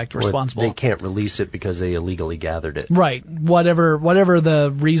is, in fact, responsible. Or they can't release it because they illegally gathered it. Right. Whatever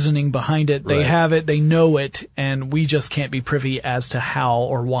the reasoning behind it, they have it, they know it, and we just can't be privy as to how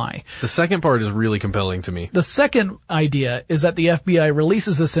or why. The second part is really compelling to me. The second idea is that the FBI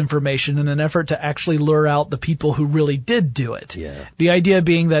releases this information in an effort to actually lure out the people who really did do it. Yeah. The idea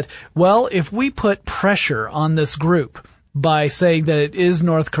being that, well, if we put pressure on this group by saying that it is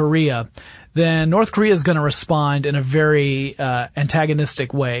North Korea, then North Korea is going to respond in a very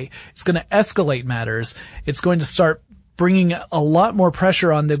antagonistic way. It's going to escalate matters. It's going to start bringing a lot more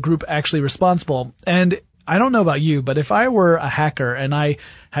pressure on the group actually responsible. And I don't know about you, but if I were a hacker and I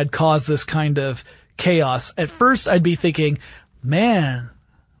had caused this kind of chaos, at first I'd be thinking, man,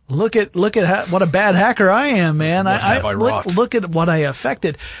 look at what a bad hacker I am, man. Look at what I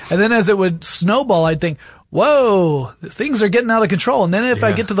affected. And then as it would snowball, I'd think, whoa, things are getting out of control. And then if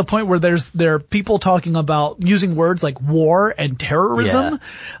I get to the point where there are people talking about using words like war and terrorism,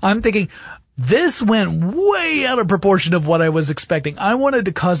 I'm thinking, this went way out of proportion of what I was expecting. I wanted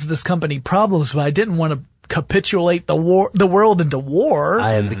to cause this company problems, but I didn't want to capitulate the world into war.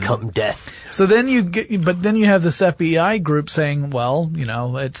 I am become death. So then you have this FBI group saying, well,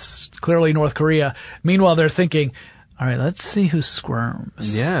 it's clearly North Korea. Meanwhile, they're thinking, all right, let's see who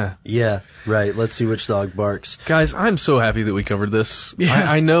squirms. Yeah. Yeah, right. Let's see which dog barks. Guys, I'm so happy that we covered this.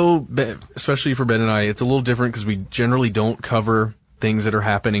 Yeah. I know, especially for Ben and I, it's a little different because we generally don't cover things that are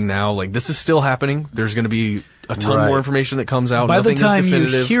happening now. Like, this is still happening. There's going to be a ton more information that comes out. By the time you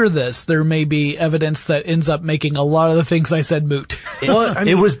hear this, there may be evidence that ends up making a lot of the things I said moot.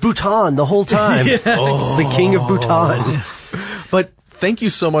 It was Bhutan the whole time. The king of Bhutan. But thank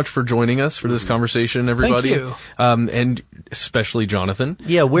you so much for joining us for this conversation, everybody. Thank you. And especially Jonathan.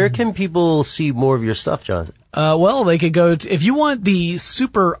 Yeah, where can people see more of your stuff, Jonathan? Well, they could go if you want the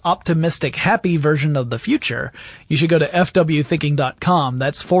super optimistic, happy version of the future, you should go to fwthinking.com.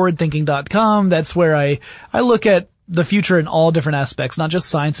 That's forwardthinking.com. That's where I look at the future in all different aspects, not just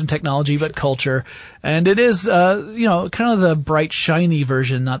science and technology, but culture. And it is, kind of the bright, shiny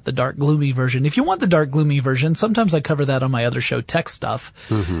version, not the dark, gloomy version. If you want the dark, gloomy version, sometimes I cover that on my other show, Tech Stuff,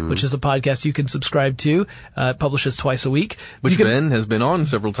 which is a podcast you can subscribe to. It publishes twice a week. Which Ben has been on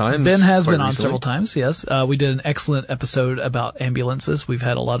several times. Ben has been on several times, yes. We did an excellent episode about ambulances. We've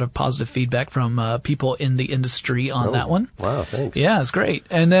had a lot of positive feedback from people in the industry on that one. Wow, thanks. Yeah, it's great.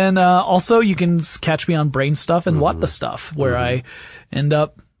 And then also you can catch me on Brain Stuff and What the Stuff, where I end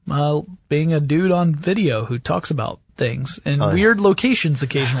up being a dude on video who talks about things in weird locations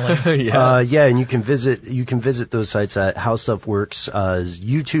occasionally. And you can visit those sites at How Stuff Works'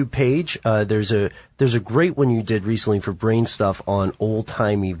 YouTube page. There's a great one you did recently for Brain Stuff on old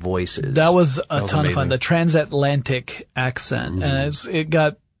timey voices. That was a ton of fun. The transatlantic accent, and it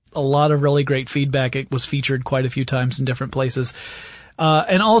got a lot of really great feedback. It was featured quite a few times in different places.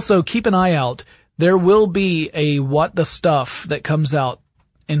 And also keep an eye out. There will be a What the Stuff that comes out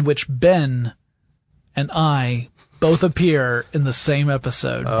in which Ben and I both appear in the same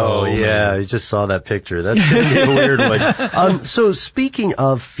episode. Oh yeah, I just saw that picture. That's going to be a weird one. So speaking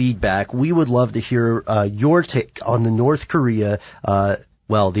of feedback, we would love to hear your take on the North Korea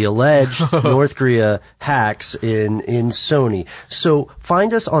the alleged North Korea hacks in Sony. So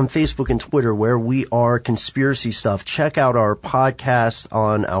find us on Facebook and Twitter where we are Conspiracy Stuff. Check out our podcast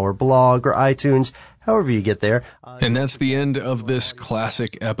on our blog or iTunes, however you get there. And that's the end of this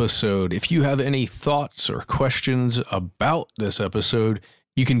classic episode. If you have any thoughts or questions about this episode,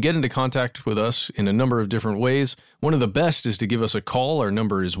 you can get into contact with us in a number of different ways. One of the best is to give us a call. Our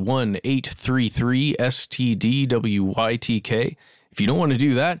number is 1-833-STDWYTK. If you don't want to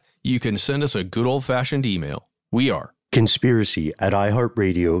do that, you can send us a good old-fashioned email. We are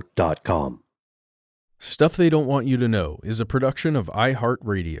conspiracy@iheartradio.com. Stuff They Don't Want You to Know is a production of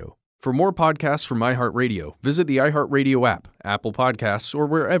iHeartRadio. For more podcasts from iHeartRadio, visit the iHeartRadio app, Apple Podcasts, or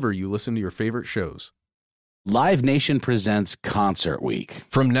wherever you listen to your favorite shows. Live Nation presents Concert Week.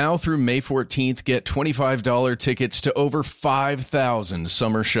 From now through May 14th, get $25 tickets to over 5,000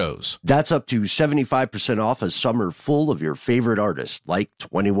 summer shows. That's up to 75% off a summer full of your favorite artists, like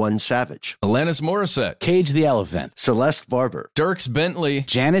 21 Savage, Alanis Morissette, Cage the Elephant, Celeste Barber, Dierks Bentley,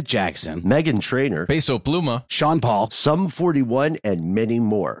 Janet Jackson, Meghan Trainor, Peso Pluma, Sean Paul, Sum 41, and many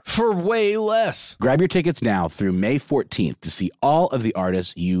more. For way less. Grab your tickets now through May 14th to see all of the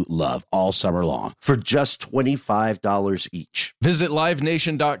artists you love all summer long for just $25 each. Visit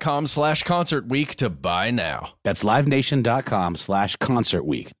livenation.com/Concert Week to buy now. That's livenation.com/Concert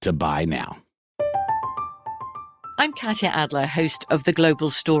Week to buy now. I'm Katya Adler, host of The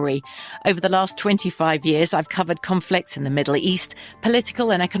Global Story. Over the last 25 years, I've covered conflicts in the Middle East,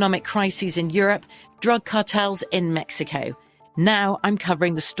 political and economic crises in Europe, drug cartels in Mexico. Now I'm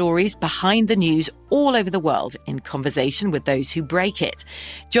covering the stories behind the news all over the world in conversation with those who break it.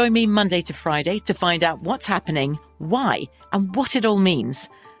 Join me Monday to Friday to find out what's happening, why, and what it all means.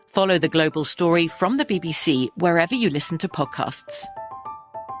 Follow The Global Story from the BBC wherever you listen to podcasts.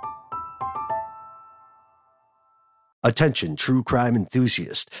 Attention, true crime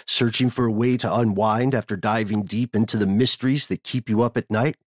enthusiast. Searching for a way to unwind after diving deep into the mysteries that keep you up at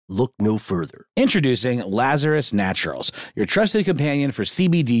night? Look no further. Introducing Lazarus Naturals, your trusted companion for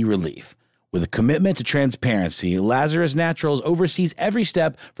CBD relief. With a commitment to transparency, Lazarus Naturals oversees every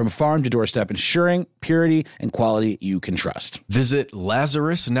step from farm to doorstep, ensuring purity and quality you can trust. Visit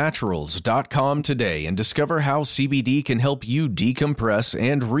LazarusNaturals.com today and discover how CBD can help you decompress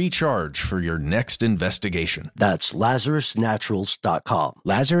and recharge for your next investigation. That's LazarusNaturals.com.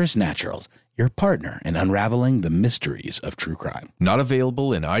 Lazarus Naturals, your partner in unraveling the mysteries of true crime. Not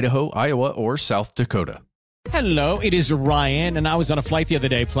available in Idaho, Iowa, or South Dakota. Hello, it is Ryan, and I was on a flight the other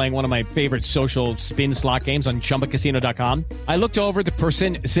day playing one of my favorite social spin slot games on ChumbaCasino.com. I looked over at the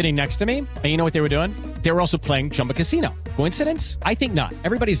person sitting next to me, and you know what they were doing? They were also playing Chumba Casino. Coincidence? I think not.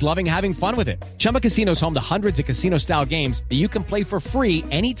 Everybody's loving having fun with it. Chumba Casino is home to hundreds of casino-style games that you can play for free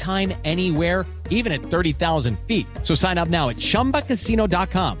anytime, anywhere, even at 30,000 feet. So sign up now at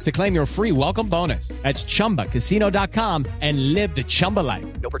ChumbaCasino.com to claim your free welcome bonus. That's ChumbaCasino.com and live the Chumba life.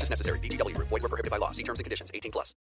 No purchase necessary. VGW. Void where prohibited by law. See terms and conditions. 18+.